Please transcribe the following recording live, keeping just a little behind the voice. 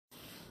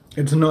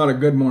It's not a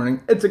good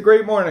morning. It's a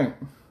great morning.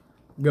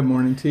 Good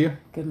morning to you.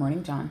 Good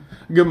morning, John.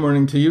 Good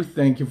morning to you.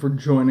 Thank you for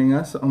joining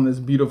us on this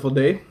beautiful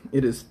day.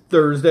 It is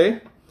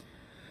Thursday.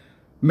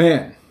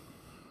 Man,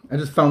 I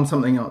just found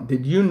something out.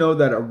 Did you know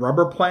that a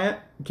rubber plant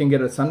can get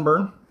a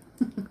sunburn?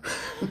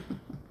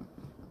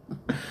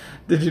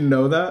 Did you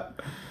know that?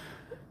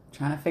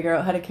 Trying to figure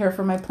out how to care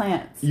for my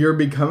plants. You're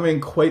becoming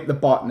quite the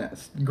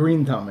botanist.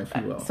 Green thumb, if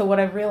you will. So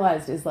what I've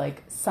realized is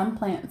like some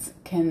plants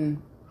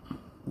can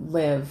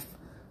live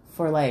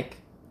for like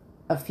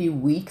a few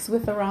weeks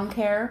with the wrong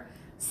care.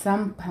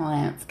 Some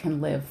plants can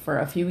live for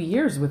a few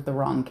years with the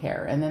wrong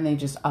care, and then they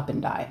just up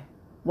and die.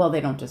 Well,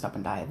 they don't just up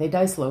and die. They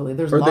die slowly.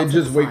 Or they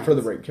just wait for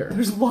the right care.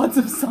 There's lots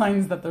of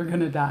signs that they're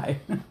going to die.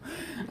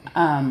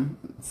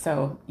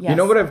 So, yes. You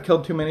know what I've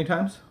killed too many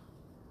times?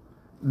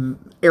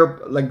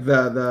 Like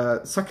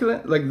the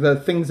succulent, like the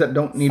things that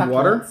don't need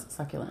water.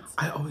 Succulents.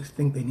 I always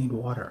think they need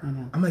water. I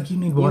know. I'm like, you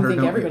need water, You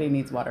think don't everybody you?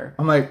 needs water.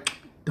 I'm like,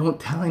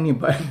 don't tell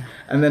anybody.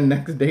 And then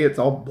next day it's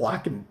all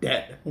black and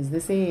dead. Is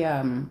this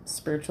a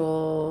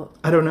spiritual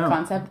I don't know.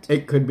 concept?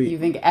 It could be. You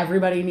think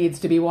everybody needs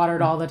to be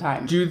watered all the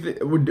time?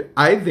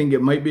 I think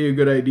it might be a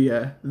good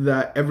idea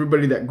that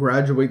everybody that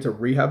graduates a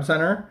rehab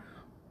center,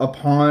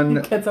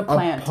 upon Gets a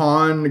plant.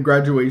 Upon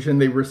graduation,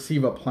 they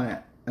receive a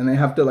plant. And they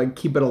have to like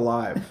keep it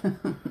alive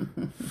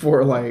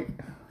for like,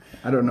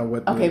 I don't know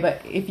what. Okay, but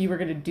if you were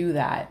going to do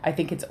that, I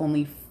think it's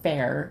only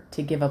fair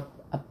to give a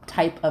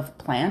type of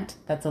plant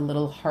that's a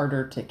little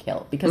harder to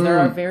kill, because there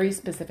are very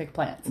specific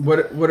plants.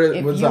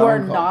 If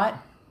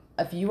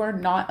you are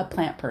not a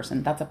plant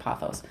person, that's a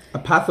pothos. A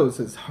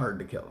pothos is hard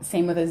to kill.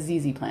 Same with a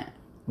ZZ plant.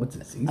 What's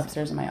a ZZ?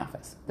 Upstairs in my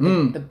office.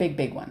 The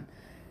big one.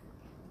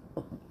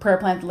 Prayer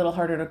plant, a little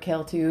harder to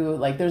kill too.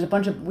 Like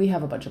we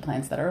have a bunch of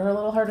plants that are a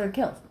little harder to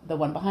kill. The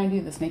one behind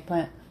you, the snake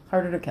plant,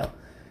 harder to kill.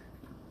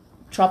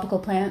 Tropical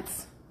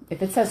plants,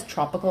 if it says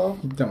tropical,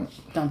 don't do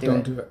it. Don't do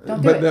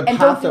it. And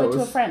don't do it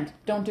to a friend.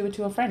 Don't do it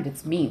to a friend.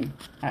 It's mean,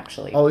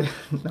 actually. Oh,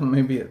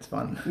 maybe it's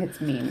fun.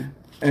 It's mean.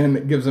 And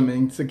it gives them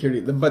insecurity.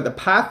 But the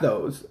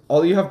pathos,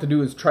 all you have to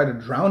do is try to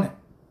drown it,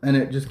 and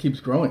it just keeps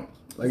growing.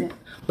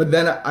 But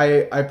then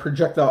I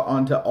project that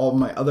onto all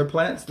my other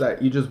plants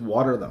that you just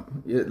water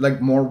them.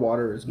 More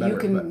water is better. You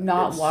can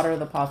not water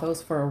the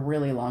pothos for a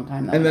really long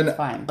time. And then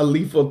fine. A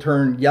leaf will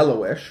turn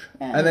yellowish,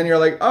 and then you're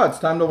like, oh, it's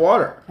time to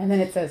water. And then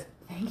it says,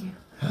 thank you.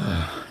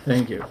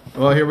 Thank you.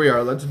 Well, here we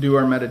are. Let's do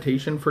our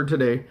meditation for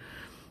today.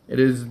 It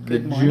is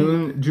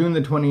June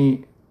the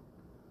 20.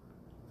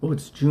 Oh,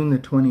 it's June the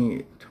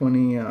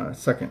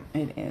 22nd.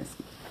 It is.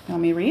 You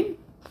want me to read?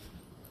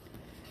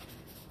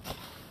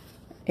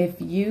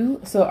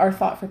 So our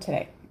thought for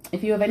today.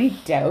 If you have any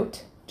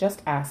doubt,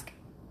 just ask.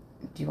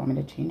 Do you want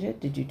me to change it?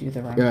 Did you do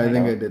the wrong title? I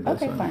think I did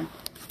this one.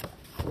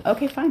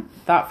 Okay, fine.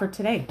 Thought for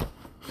today.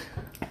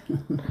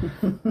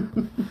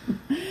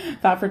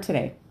 Thought for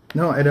today.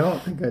 No, I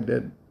don't think I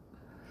did.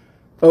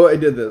 Oh, I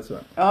did this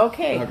one.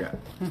 Okay.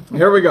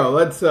 Here we go.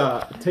 Let's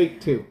take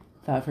two.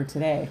 Thought for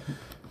today.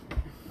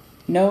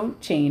 No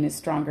chain is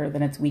stronger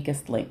than its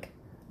weakest link.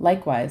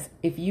 Likewise,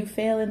 if you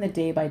fail in the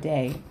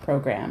day-by-day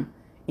program,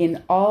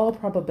 in all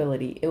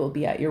probability, it will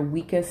be at your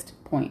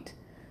weakest point.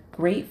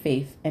 Great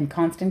faith and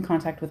constant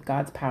contact with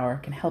God's power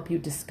can help you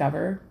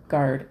discover,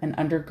 guard, and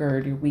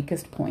undergird your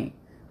weakest point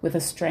with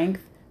a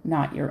strength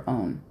not your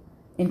own.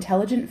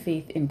 Intelligent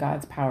faith in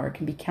God's power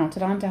can be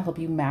counted on to help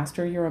you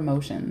master your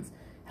emotions,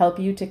 help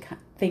you to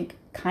think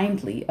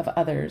kindly of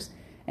others,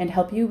 and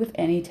help you with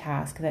any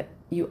task that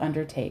you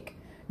undertake,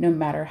 no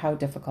matter how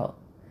difficult.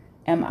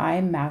 Am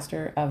I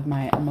master of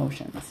my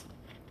emotions?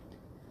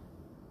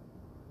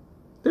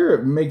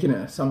 They're making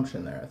an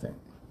assumption there, I think.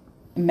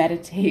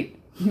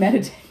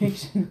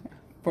 Meditation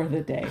for the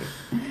day.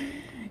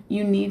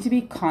 You need to be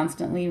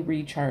constantly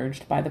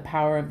recharged by the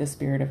power of the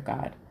Spirit of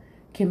God.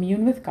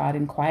 Commune with God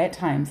in quiet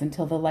times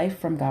until the life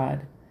from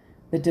God,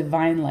 the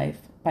divine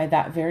life, by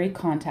that very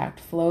contact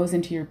flows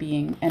into your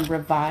being and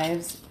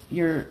revives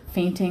your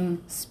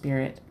fainting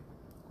spirit.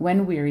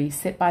 When weary,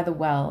 sit by the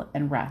well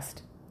and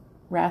rest.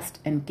 Rest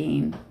and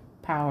gain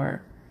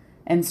power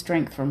and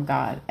strength from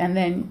God, and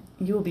then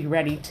you will be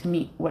ready to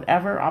meet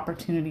whatever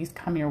opportunities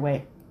come your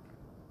way.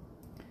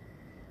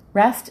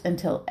 Rest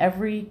until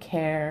every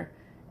care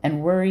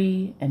and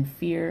worry and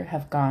fear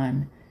have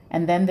gone,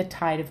 and then the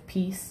tide of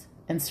peace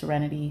and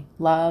serenity,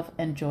 love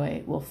and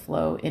joy will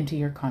flow into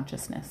your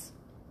consciousness.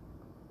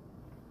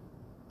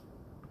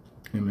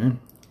 Amen.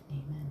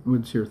 Amen.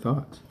 What's your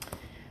thoughts?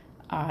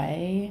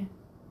 I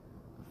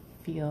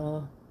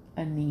feel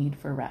a need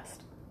for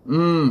rest.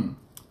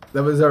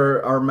 That was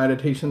our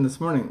meditation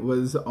this morning,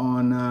 was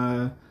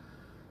on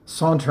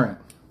sauntering.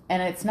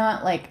 And it's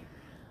not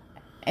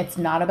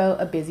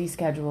about a busy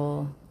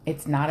schedule.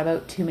 It's not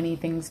about too many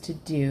things to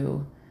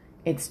do.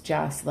 It's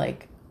just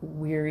like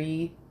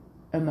weary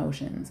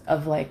emotions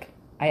of like,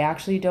 I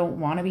actually don't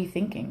want to be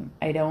thinking.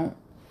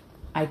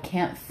 I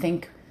can't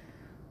think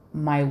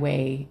my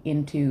way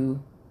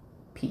into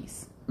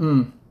peace.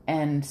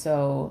 And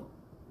so,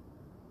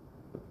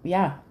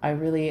 yeah,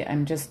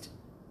 I'm just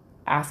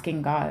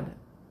asking God,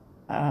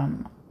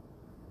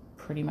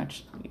 pretty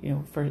much,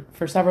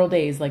 for several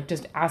days, like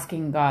just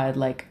asking God,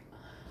 like,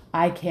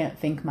 I can't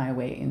think my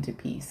way into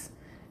peace,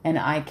 and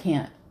I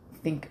can't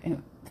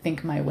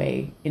think my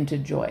way into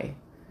joy,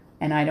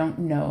 and I don't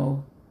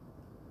know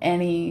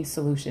any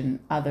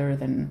solution other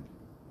than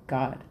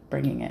God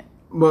bringing it.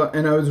 Well,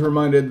 and I was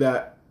reminded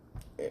that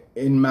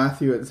in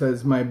Matthew it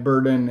says, my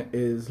burden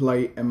is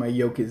light and my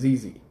yoke is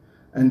easy.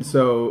 And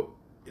so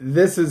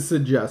this is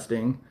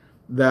suggesting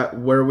that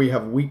where we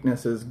have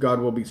weaknesses,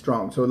 God will be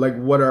strong. So like,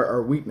 what are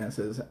our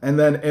weaknesses? And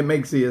then it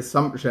makes the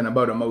assumption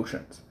about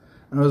emotions.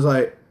 And I was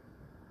like,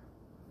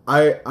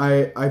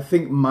 I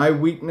think my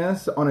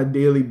weakness on a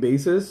daily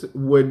basis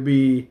would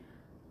be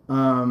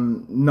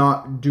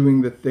not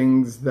doing the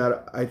things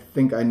that I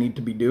think I need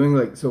to be doing.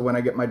 Like, so when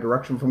I get my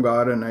direction from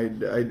God and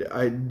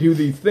I do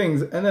these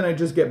things, and then I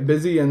just get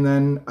busy and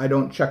then I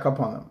don't check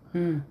up on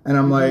them. And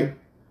I'm like,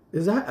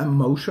 is that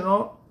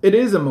emotional? It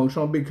is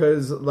emotional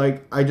because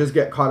like I just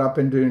get caught up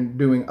in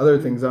doing other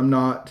things. I'm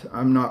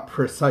not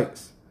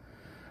precise.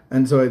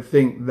 And so I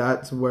think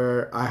that's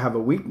where I have a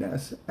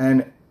weakness.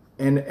 And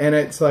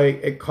it's like,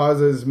 it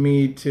causes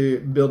me to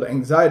build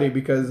anxiety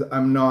because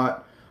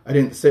I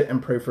didn't sit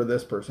and pray for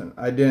this person.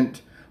 I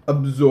didn't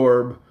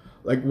absorb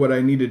like what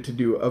I needed to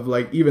do of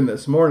like, even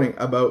this morning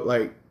about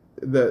like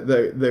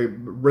the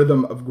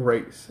rhythm of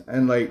grace.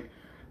 And like,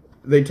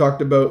 they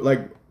talked about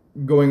like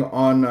going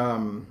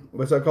on,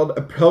 what's that called?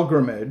 A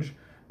pilgrimage.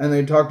 And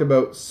they talked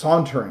about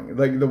sauntering,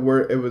 like the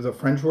word, it was a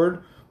French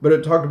word, but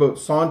it talked about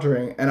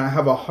sauntering, and I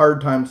have a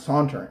hard time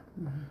sauntering.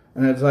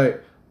 And it's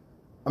like,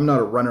 I'm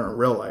not a runner in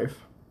real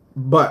life,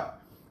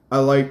 but I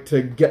like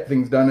to get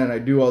things done, and I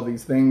do all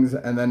these things,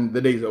 and then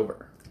the day's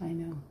over. I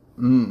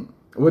know.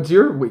 What's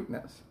your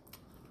weakness?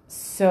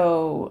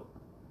 So,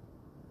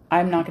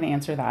 I'm not going to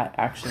answer that,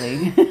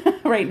 actually,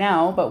 right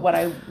now, but what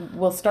I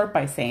will start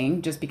by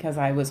saying, just because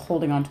I was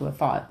holding on to a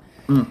thought.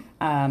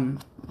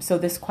 So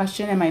this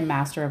question, am I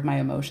master of my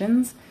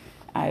emotions?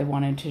 I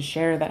wanted to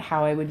share that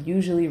how I would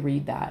usually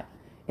read that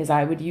is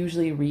I would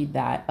usually read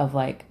that of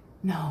like,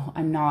 no,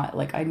 I'm not.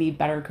 Like, I need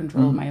better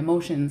control of my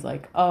emotions.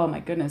 Like, oh my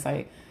goodness,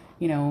 I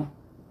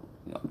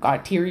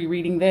got teary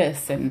reading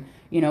this, and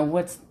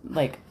what's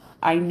like,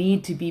 I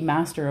need to be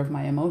master of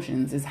my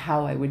emotions is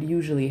how I would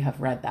usually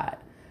have read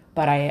that.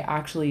 But I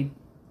actually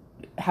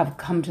have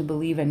come to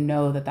believe and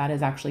know that that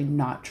is actually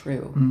not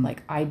true.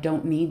 Like, I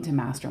don't need to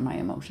master my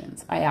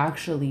emotions. I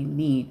actually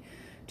need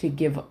to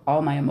give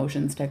all my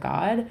emotions to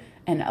God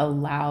and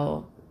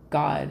allow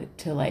God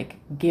to like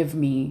give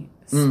me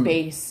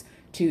space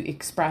to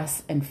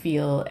express and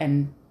feel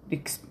and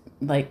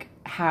like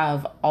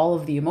have all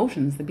of the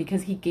emotions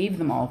because he gave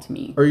them all to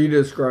me. Are you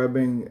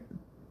describing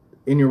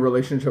in your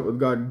relationship with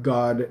God,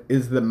 God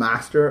is the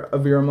master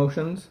of your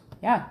emotions?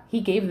 Yeah, he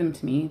gave them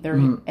to me.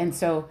 And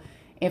so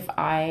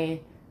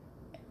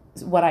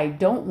what I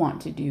don't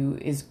want to do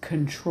is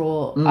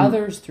control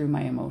others through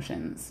my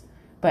emotions,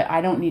 but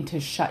I don't need to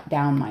shut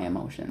down my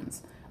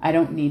emotions. I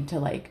don't need to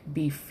like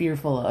be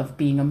fearful of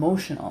being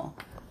emotional.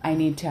 I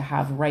need to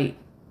have right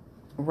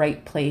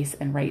place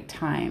and right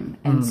time.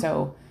 And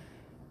so,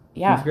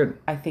 yeah,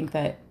 I think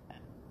that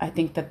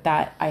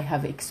I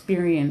have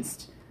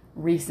experienced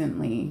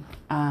recently,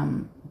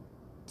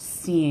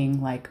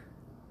 seeing like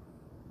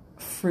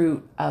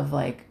fruit of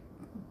like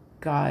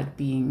God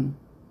being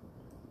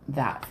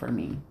that for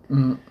me.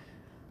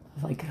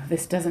 Like,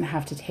 this doesn't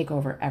have to take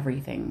over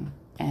everything.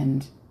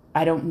 And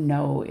I don't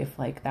know if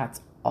like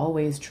that's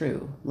always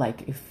true.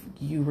 Like, if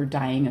you were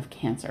dying of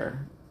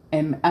cancer,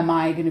 am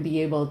I going to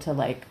be able to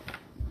like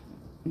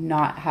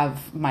not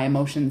have my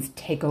emotions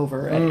take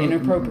over at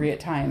inappropriate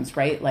times,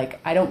 right? Like,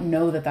 I don't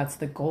know that that's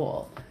the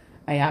goal.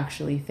 I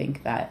actually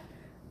think that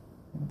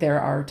there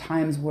are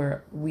times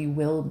where we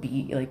will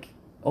be like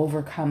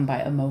overcome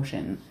by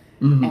emotion,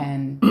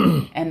 and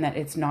that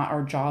it's not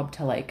our job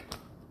to like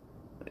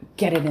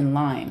get it in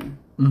line.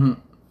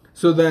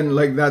 So then,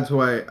 like, that's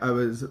why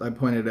I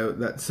pointed out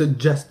that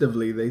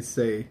suggestively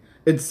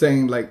it's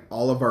saying like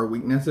all of our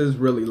weaknesses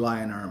really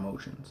lie in our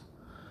emotions.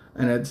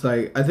 And it's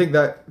like, I think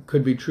that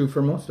could be true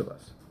for most of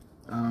us.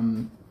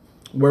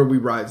 Where we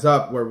rise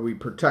up, where we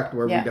protect,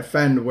 where we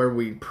defend, where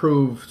we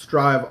prove,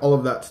 strive, all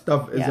of that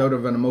stuff is out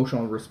of an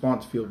emotional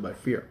response fueled by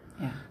fear.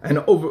 And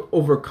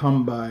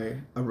overcome by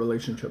a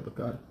relationship with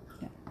God.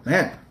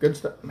 Man, good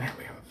stuff. Man,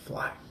 we have a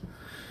fly.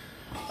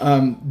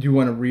 Do you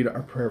want to read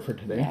our prayer for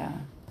today? Yeah.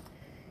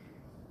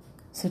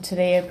 So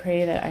today I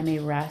pray that I may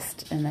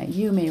rest and that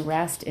you may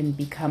rest and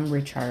become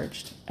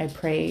recharged. I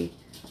pray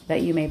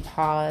that you may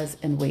pause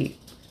and wait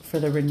for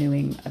the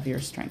renewing of your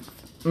strength.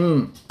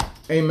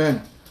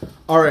 Amen.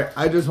 All right,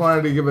 I just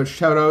wanted to give a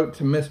shout out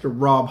to Mr.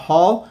 Rob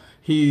Hall.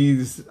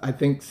 He's, I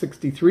think,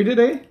 63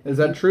 today. Is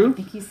that true? I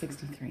think he's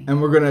 63.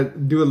 And we're going to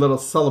do a little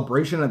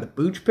celebration at the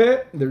Booch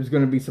Pit. There's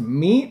going to be some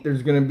meat.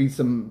 There's going to be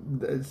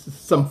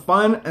some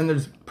fun. And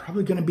there's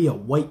probably going to be a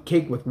white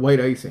cake with white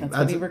icing. That's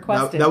what he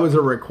requested. That was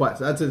a request.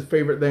 That's his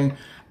favorite thing.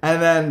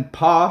 And then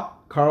Pa,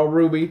 Carl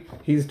Ruby,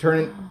 he's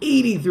turning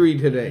 83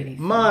 today. 83.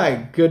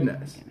 My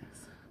goodness.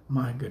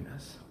 My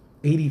goodness.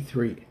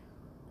 83.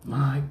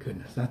 My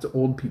goodness. That's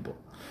old people.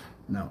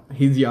 No,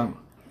 he's young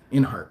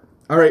in heart.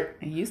 All right.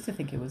 I used to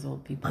think it was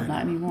old people,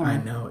 not anymore. I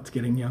know. It's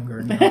getting younger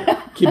and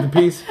younger. Keep the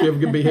peace. You have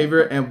good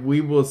behavior. And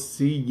we will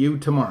see you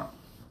tomorrow.